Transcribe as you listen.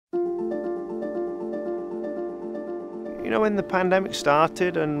When the pandemic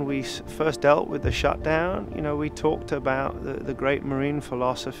started and we first dealt with the shutdown, we talked about the great marine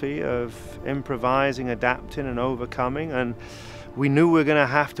philosophy of improvising, adapting and overcoming, and we knew we were going to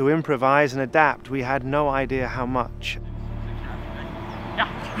have to improvise and adapt. We had no idea how much.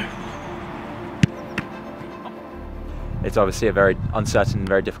 It's obviously a very uncertain,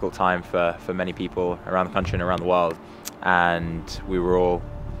 very difficult time for many people around the country and around the world, and we were all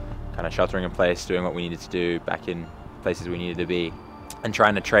kind of sheltering in place, doing what we needed to do, back in places we needed to be, and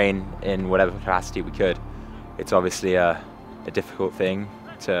trying to train in whatever capacity we could. It's obviously a difficult thing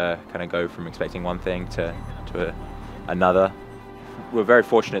to kind of go from expecting one thing to another. We're very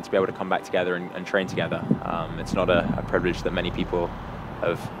fortunate to be able to come back together and train together. It's not a privilege that many people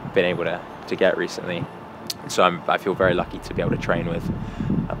have been able to get recently. So I feel very lucky to be able to train with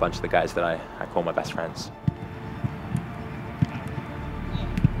a bunch of the guys that I call my best friends.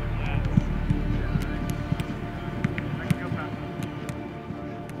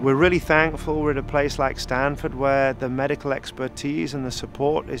 We're really thankful we're at a place like Stanford where the medical expertise and the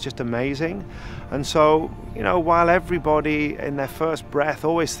support is just amazing. And so, while everybody in their first breath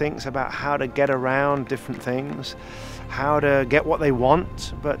always thinks about how to get around different things, how to get what they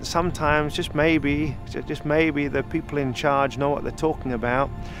want, but sometimes just maybe the people in charge know what they're talking about,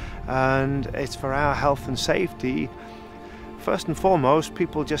 and it's for our health and safety. First and foremost,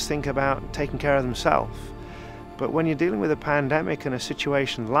 people just think about taking care of themselves. But when you're dealing with a pandemic and a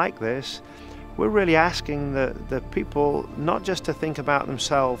situation like this, we're really asking the people not just to think about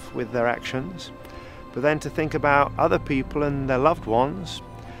themselves with their actions, but then to think about other people and their loved ones.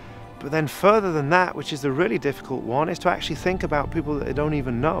 But then further than that, which is the really difficult one, is to actually think about people that they don't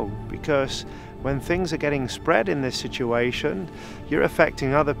even know. Because when things are getting spread in this situation, you're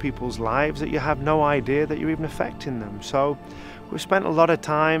affecting other people's lives that you have no idea that you're even affecting them. So we've spent a lot of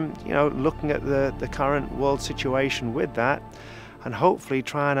time, looking at the current world situation with that, and hopefully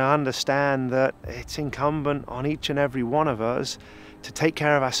trying to understand that it's incumbent on each and every one of us to take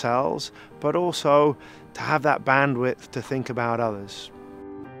care of ourselves, but also to have that bandwidth to think about others.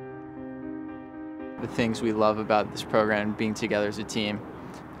 The things we love about this program, being together as a team,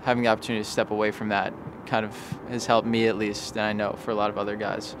 having the opportunity to step away from that kind of has helped me, at least, and I know for a lot of other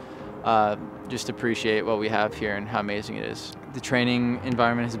guys, just appreciate what we have here and how amazing it is. The training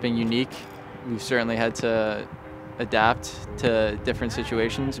environment has been unique. We've certainly had to adapt to different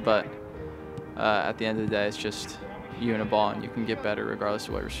situations, but at the end of the day, it's just you and a ball, and you can get better regardless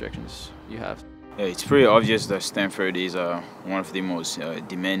of what restrictions you have. Yeah, it's pretty obvious that Stanford is one of the most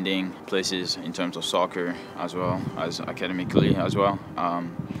demanding places in terms of soccer, as well as academically as well.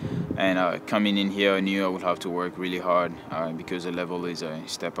 And coming in here, I knew I would have to work really hard because the level is a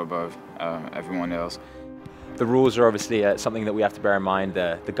step above everyone else. The rules are obviously something that we have to bear in mind,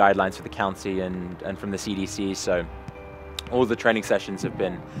 the guidelines for the county and from the CDC. So all the training sessions have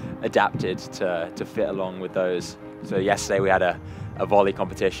been adapted to fit along with those. So yesterday we had a volley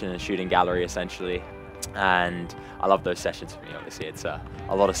competition and shooting gallery essentially, and I love those sessions for me. Obviously it's a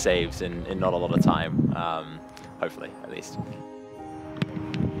lot of saves in not a lot of time, hopefully at least.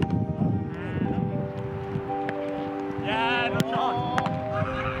 Yeah, no chance.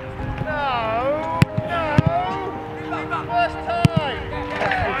 No! First time!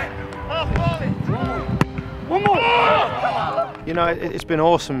 One more! It's been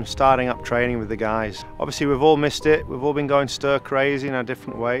awesome starting up training with the guys. Obviously we've all missed it, we've all been going stir crazy in our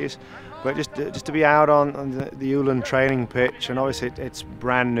different ways, but just to be out on the Ulan training pitch, and obviously it's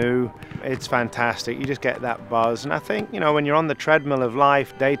brand new, it's fantastic. You just get that buzz, and I think when you're on the treadmill of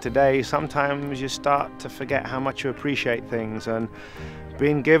life day to day, sometimes you start to forget how much you appreciate things, and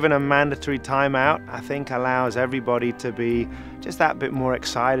being given a mandatory timeout I think allows everybody to be just that bit more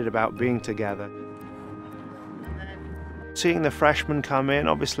excited about being together. Seeing the freshmen come in,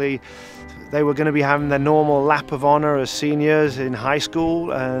 obviously they were going to be having their normal lap of honor as seniors in high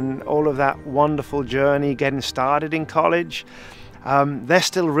school and all of that wonderful journey getting started in college. They're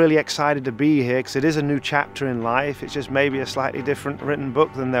still really excited to be here because it is a new chapter in life. It's just maybe a slightly different written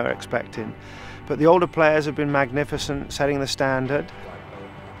book than they were expecting. But the older players have been magnificent, setting the standard.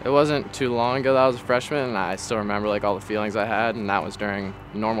 It wasn't too long ago that I was a freshman, and I still remember all the feelings I had, and that was during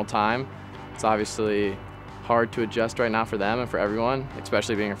normal time. It's obviously hard to adjust right now for them and for everyone,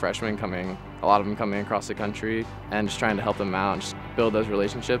 especially being a freshman, a lot of them coming across the country, and just trying to help them out and just build those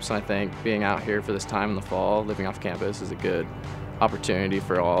relationships. And I think being out here for this time in the fall, living off campus, is a good opportunity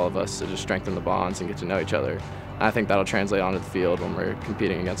for all of us to just strengthen the bonds and get to know each other. And I think that'll translate onto the field when we're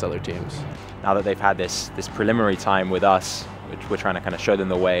competing against other teams. Now that they've had this preliminary time with us, which we're trying to kind of show them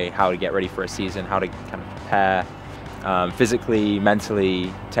the way, how to get ready for a season, how to kind of prepare physically,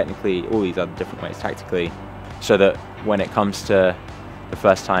 mentally, technically, all these other different ways, tactically. so that when it comes to the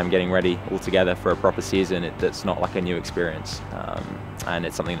first time getting ready all together for a proper season, it's not like a new experience, and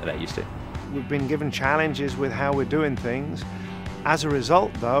it's something that they're used to. We've been given challenges with how we're doing things. As a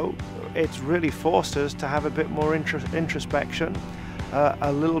result, though, it's really forced us to have a bit more introspection,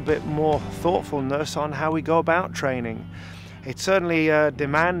 a little bit more thoughtfulness on how we go about training. It's certainly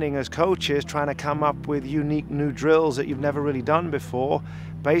demanding as coaches, trying to come up with unique new drills that you've never really done before,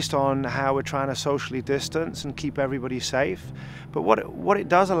 based on how we're trying to socially distance and keep everybody safe. But what it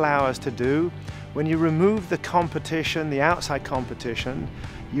does allow us to do, when you remove the competition, the outside competition,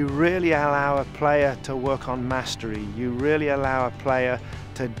 you really allow a player to work on mastery. You really allow a player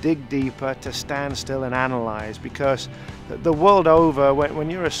to dig deeper, to stand still and analyze, because the world over, when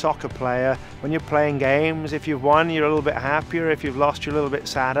you're a soccer player, when you're playing games, if you've won, you're a little bit happier. If you've lost, you're a little bit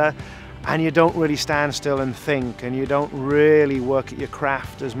sadder. And you don't really stand still and think, and you don't really work at your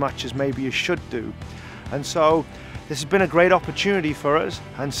craft as much as maybe you should do. And so this has been a great opportunity for us,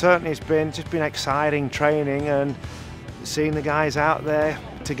 and certainly it's just been exciting training and seeing the guys out there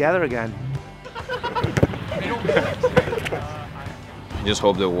together again. I just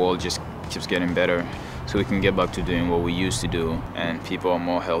hope the world just keeps getting better, so we can get back to doing what we used to do, and people are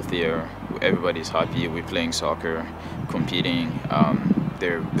more healthier, everybody's happy, we're playing soccer, competing,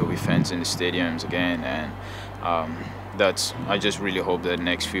 there'll be fans in the stadiums again, and I just really hope that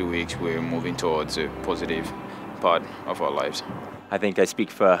next few weeks we're moving towards a positive part of our lives. I think I speak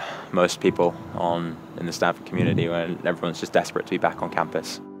for most people in the Stanford community when everyone's just desperate to be back on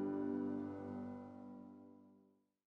campus.